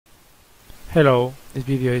Hello, this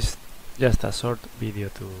video is just a short video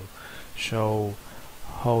to show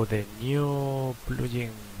how the new plugin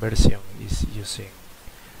version is using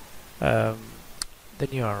the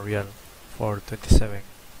new Unreal 4.27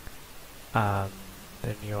 and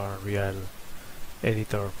the new Unreal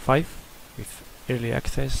Editor 5 with early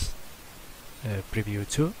access preview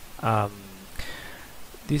 2.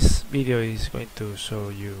 This video is going to show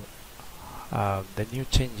you the new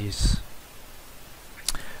changes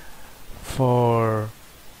for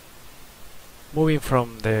moving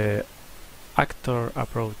from the actor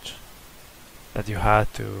approach that you had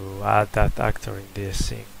to add that actor in this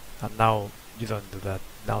scene, and now you don't do that.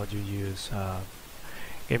 Now you use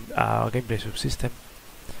gameplay subsystem,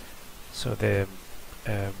 so the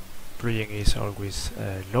plugin is always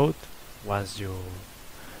load once you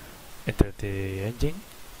enter the engine.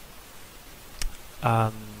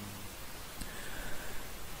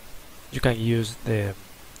 You can use the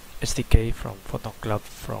SDK from PhotonCloud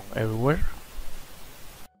from everywhere.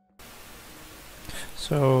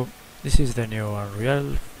 So this is the new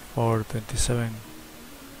Unreal 4.27.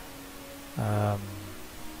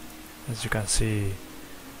 As you can see,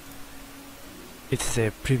 it's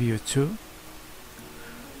the preview 2,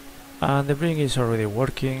 and the plugin is already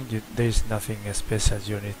working. There is nothing special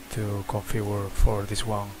you need to configure for this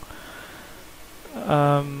one.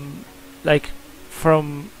 Like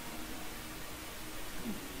from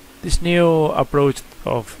this new approach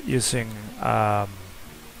of using gameplay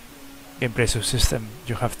subsystem,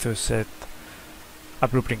 you have to set a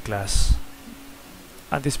blueprint class,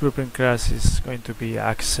 and this blueprint class is going to be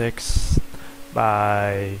accessed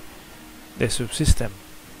by the subsystem.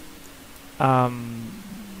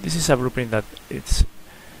 This is a blueprint that it's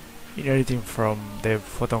inheriting from the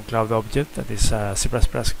PhotonCloud object, that is a C++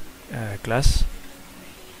 class.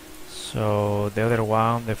 So the other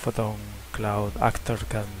one, the PhotonCloud actor,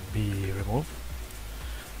 can be removed.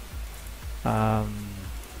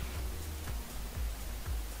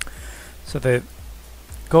 So the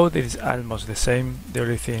code is almost the same. The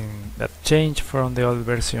only thing that changed from the old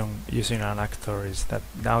version using an actor is that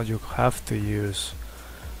now you have to use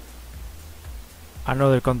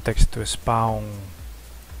another context to spawn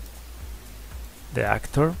the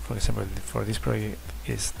actor. For example, for this project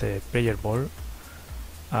is the player ball.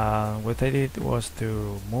 What I did was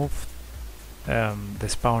to move the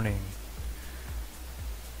spawning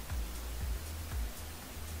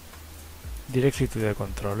directly to the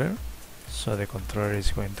controller, so the controller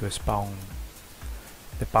is going to spawn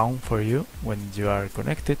the pawn for you when you are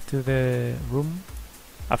connected to the room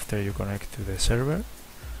after you connect to the server.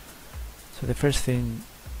 So the first thing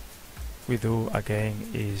we do again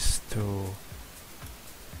is to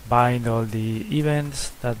bind all the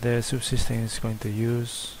events that the subsystem is going to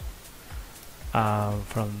use.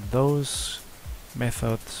 From those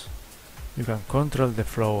methods you can control the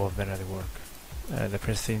flow of the network. The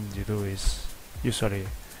first thing you do is usually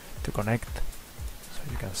to connect, so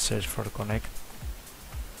you can search for connect.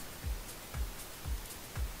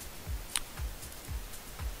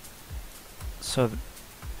 So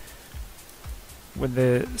when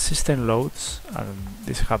the system loads, and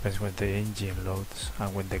this happens when the engine loads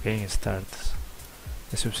and when the game starts,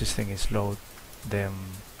 the subsystem is loaded, then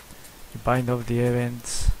you bind up the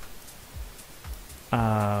events.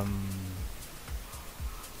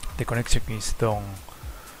 The connection is done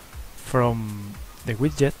from the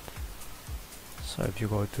widget. So if you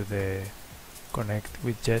go to the connect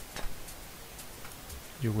widget,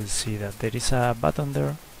 you will see that there is a button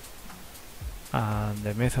there, and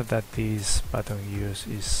the method that this button uses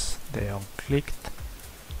is the onClicked.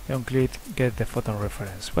 The onClicked get the photon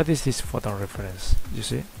reference. What is this photon reference? You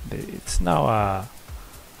see, it's now a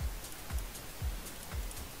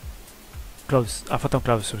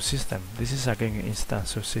PhotonCloud subsystem. This is again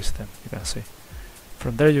instance subsystem. You can see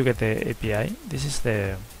from there you get the API. This is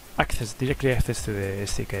the directly access to the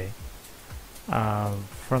SDK.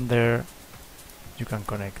 From there you can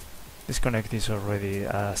connect. This connect is already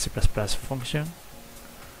a C++ function,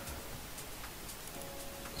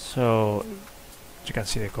 so you can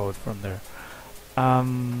see the code from there.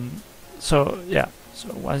 So yeah,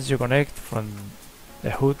 so once you connect from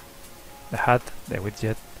the HUD, the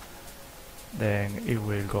widget, then it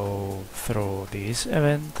will go through this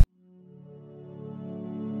event.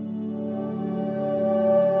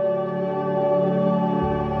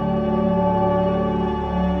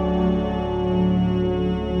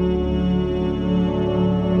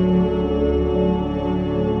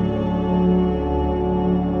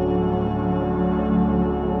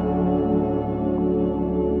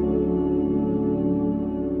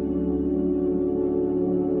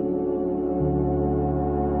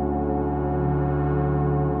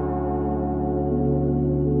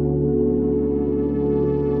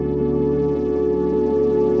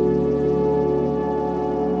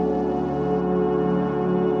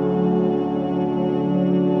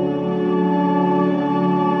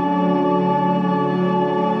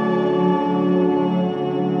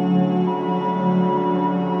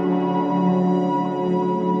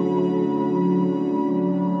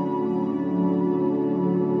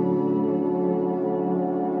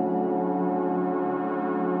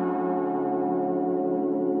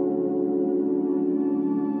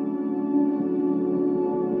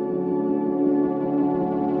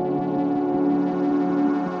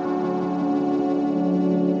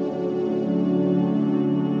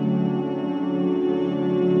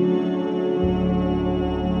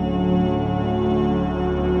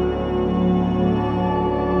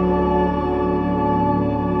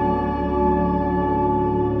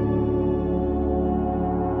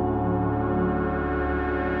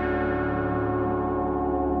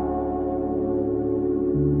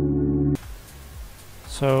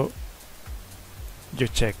 So you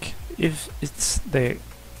check if it's the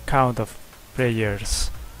count of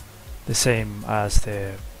players the same as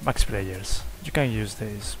the max players. You can use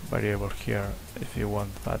this variable here if you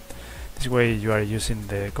want, but this way you are using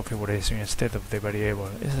the configuration instead of the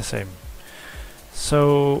variable. It's the same.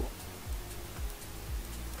 So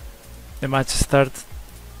the match starts,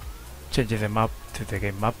 changing the map to the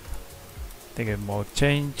game map, the game mode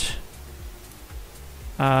change,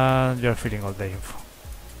 and you are filling all the info.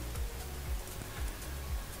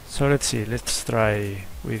 So let's see, let's try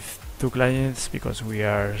with 2 clients because we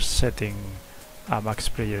are setting a max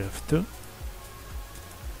player of 2.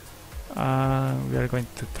 We are going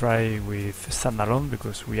to try with standalone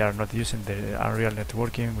because we are not using the Unreal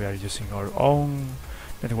networking, we are using our own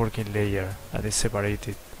networking layer that is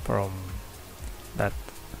separated from that.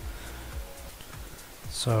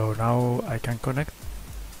 So now I can connect.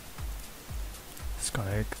 Let's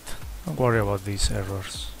connect. Don't worry about these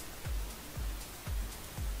errors.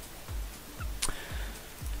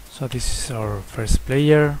 So this is our first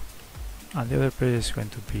player, and the other player is going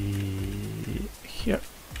to be here.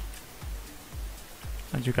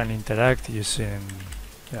 And you can interact using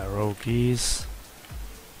the arrow keys,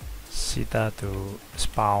 zeta to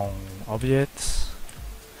spawn objects.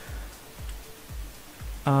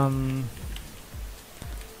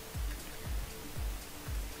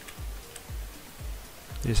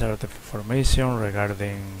 These are the information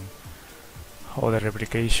regarding how the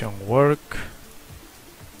replication work.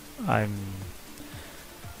 I'm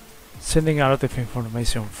sending a lot of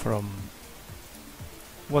information from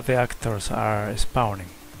what the actors are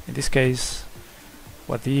spawning. In this case,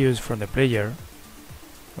 what you use from the player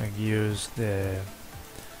when you use the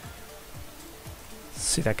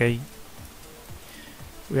zeta k,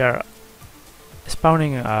 we are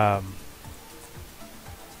spawning an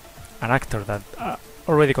actor that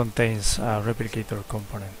already contains a replicator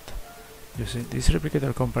component. You see, this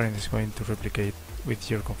replicator component is going to replicate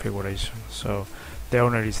with your configuration. So the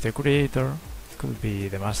owner is the creator, it could be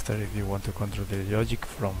the master if you want to control the logic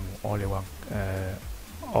from only one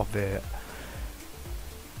of the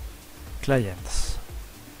clients,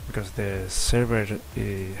 because the server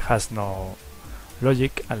has no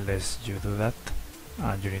logic unless you do that,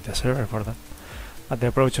 and you need a server for that. But the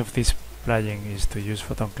approach of this plugin is to use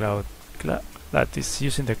PhotonCloud that is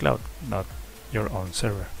using the cloud, not your own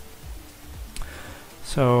server.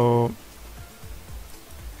 So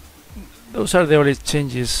those are the only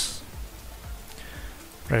changes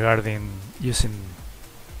regarding using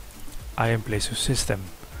IMPlay Subsystem.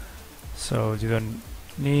 So you don't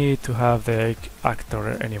need to have the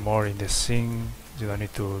actor anymore in the scene, you don't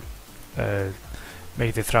need to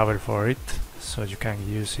make the travel for it, so you can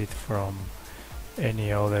use it from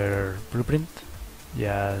any other blueprint,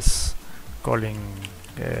 just calling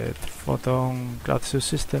Photon Cloud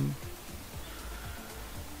Subsystem.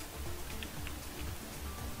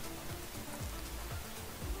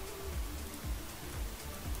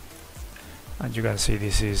 And you can see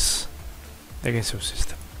this is the game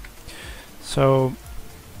subsystem. So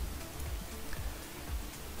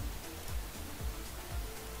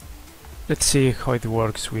let's see how it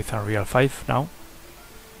works with Unreal 5 now.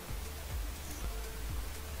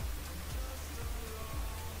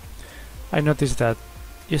 I noticed that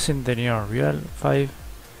using the new Unreal 5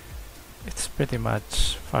 it's pretty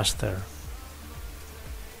much faster.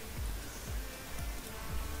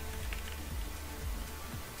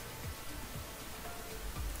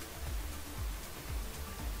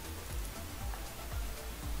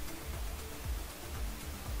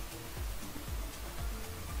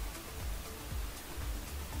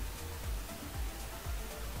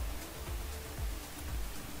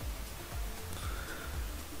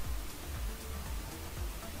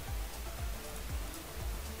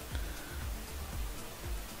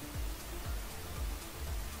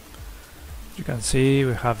 You can see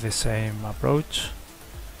we have the same approach,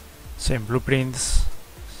 same blueprints.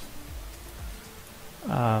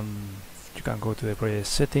 You can go to the project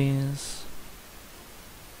settings,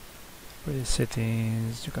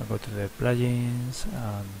 you can go to the plugins,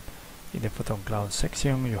 and in the PhotonCloud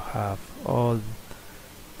section you have all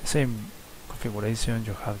the same configuration,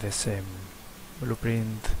 you have the same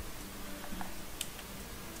blueprint.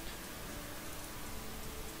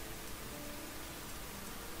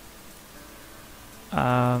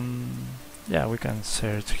 Yeah, we can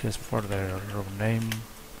search here for the room name.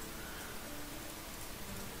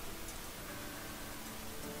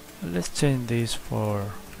 Let's change this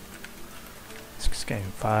for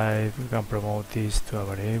 6K5. We can promote this to a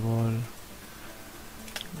variable.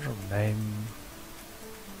 Room name.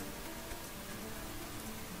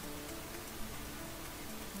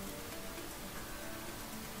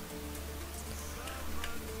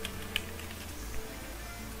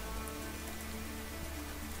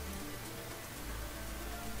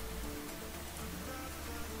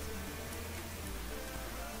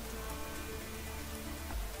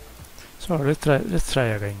 So let's try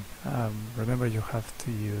again. Remember, you have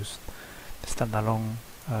to use the standalone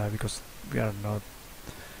because we are not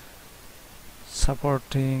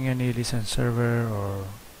supporting any license server or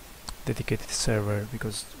dedicated server,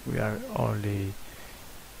 because we are only,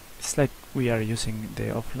 it's like we are using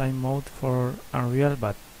the offline mode for Unreal,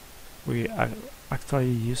 but we are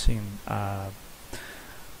actually using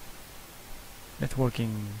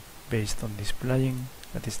networking based on this plugin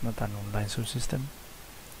that is not an online subsystem.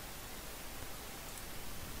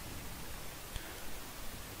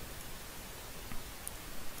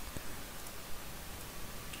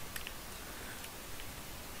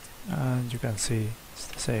 And you can see it's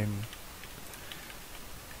the same.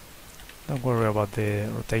 Don't worry about the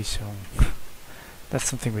rotation. That's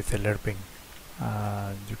something with the lerping.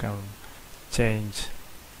 You can change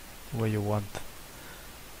the way you want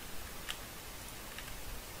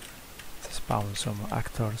to spawn some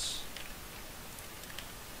actors.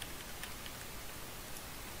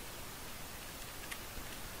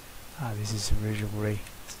 This is really gray.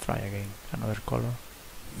 Let's try again. Another color.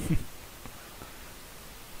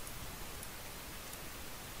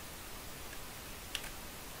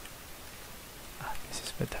 This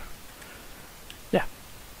is better. Yeah.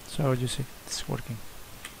 So you see, it's working.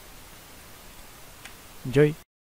 Enjoy.